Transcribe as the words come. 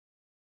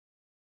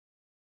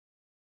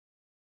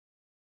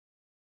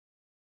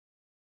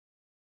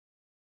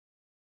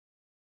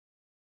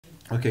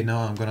Okay, now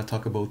I'm gonna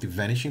talk about the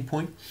vanishing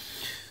point.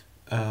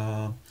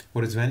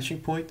 What is vanishing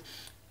point?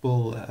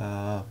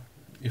 Well,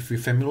 if you're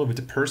familiar with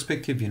the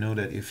perspective, you know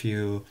that if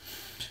you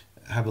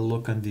have a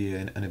look on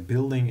a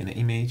building, an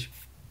image,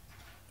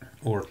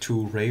 or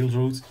two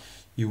railroads,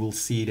 you will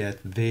see that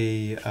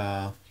they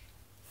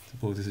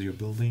suppose this is your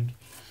building.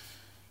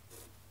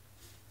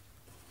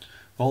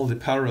 All the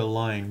parallel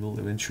line will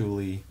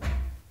eventually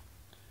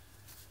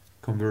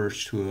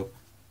converge to a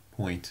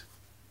point,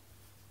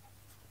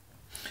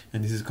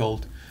 and this is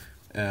called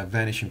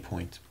vanishing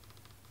point.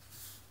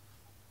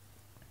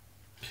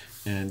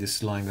 And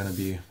this line gonna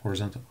be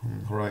horizontal,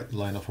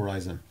 line of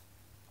horizon.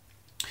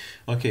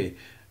 Okay,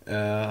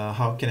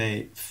 how can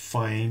I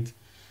find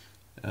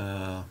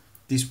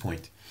this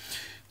point?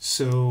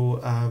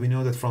 So we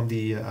know that from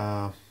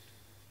the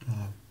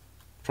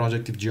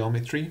projective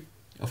geometry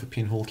of a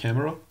pinhole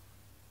camera,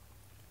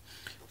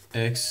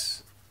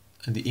 x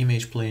and the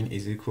image plane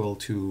is equal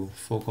to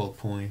focal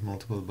point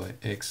multiplied by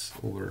x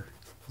over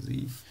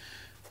z,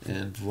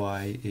 and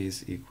y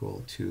is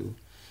equal to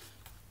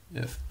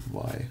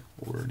fy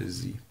over the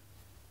z.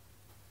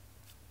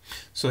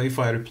 So if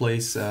I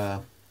replace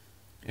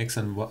x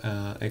and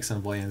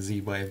y and z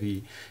by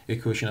the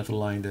equation of the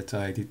line that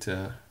I did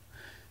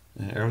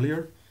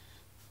earlier,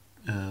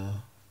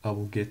 I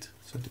will get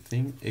such a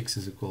thing: x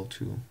is equal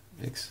to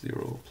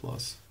x0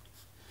 plus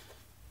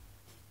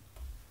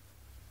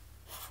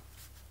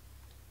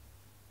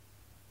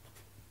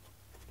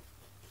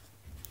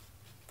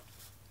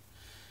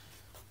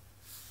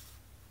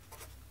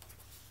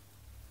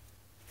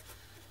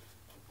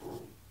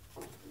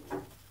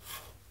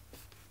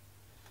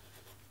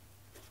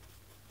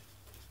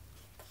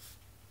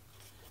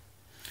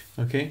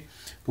okay.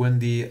 When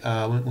the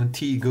when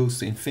t goes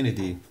to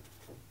infinity,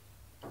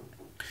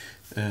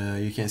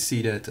 you can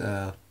see that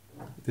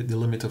the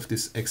limit of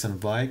this x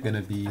and y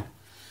gonna be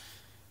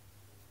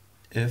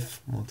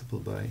f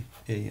multiplied by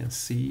a and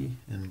c,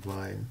 and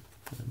y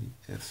gonna be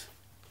f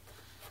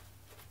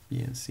b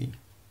and c.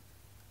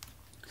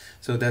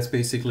 So that's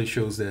basically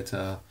shows that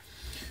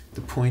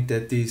the point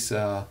that these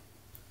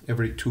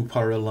every two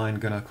parallel line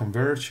gonna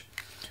converge,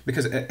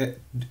 because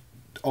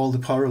all the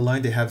parallel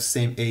line, they have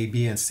same a,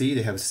 b, and c,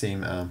 they have the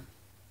same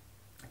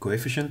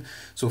coefficient.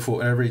 So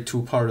for every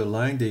two parallel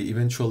line, they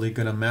eventually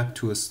gonna map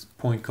to a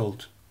point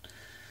called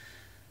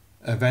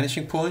a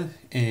vanishing point,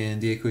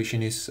 and the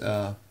equation is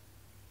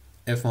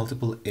f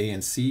multiple a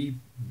and c,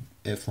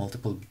 f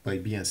multiple by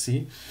b and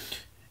c.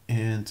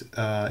 And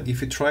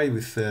if you try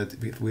with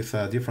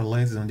different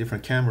lenses on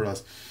different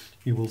cameras,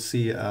 you will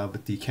see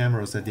with the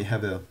cameras that they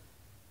have a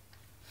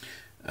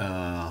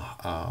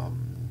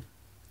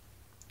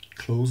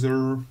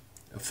closer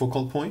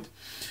focal point.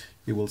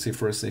 You will see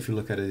first, if you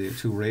look at the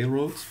two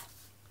railroads,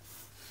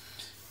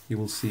 you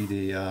will see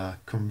they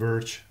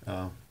converge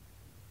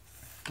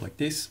like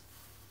this.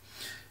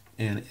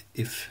 And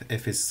if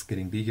f is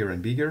getting bigger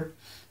and bigger,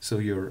 so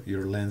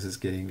your lens is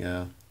getting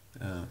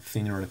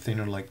thinner and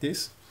thinner like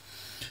this,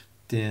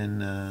 then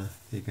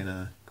they're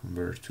gonna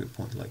converge to a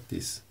point like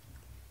this.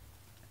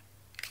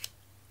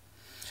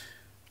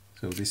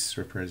 So this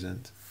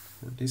represents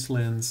for this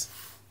lens,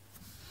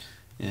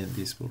 and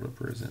this will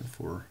represent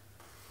for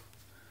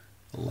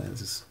the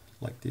lenses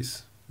like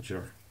this, which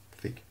are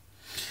thick.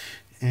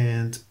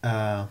 And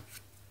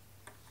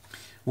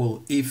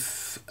well,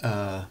 if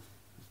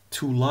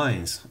two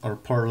lines are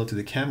parallel to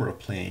the camera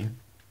plane,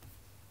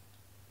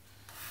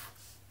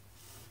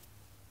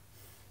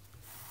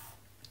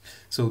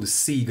 so the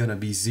c gonna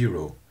be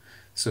 0.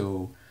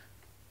 So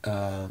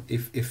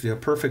if they're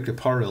perfectly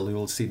parallel, you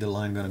will see the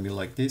line gonna be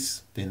like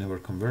this. They never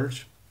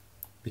converge,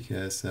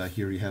 because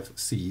here you have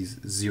c is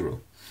 0,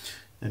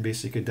 and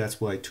basically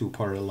that's why two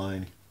parallel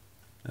line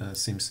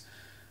seems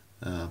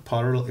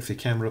parallel if the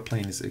camera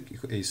plane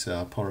is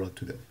parallel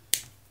to the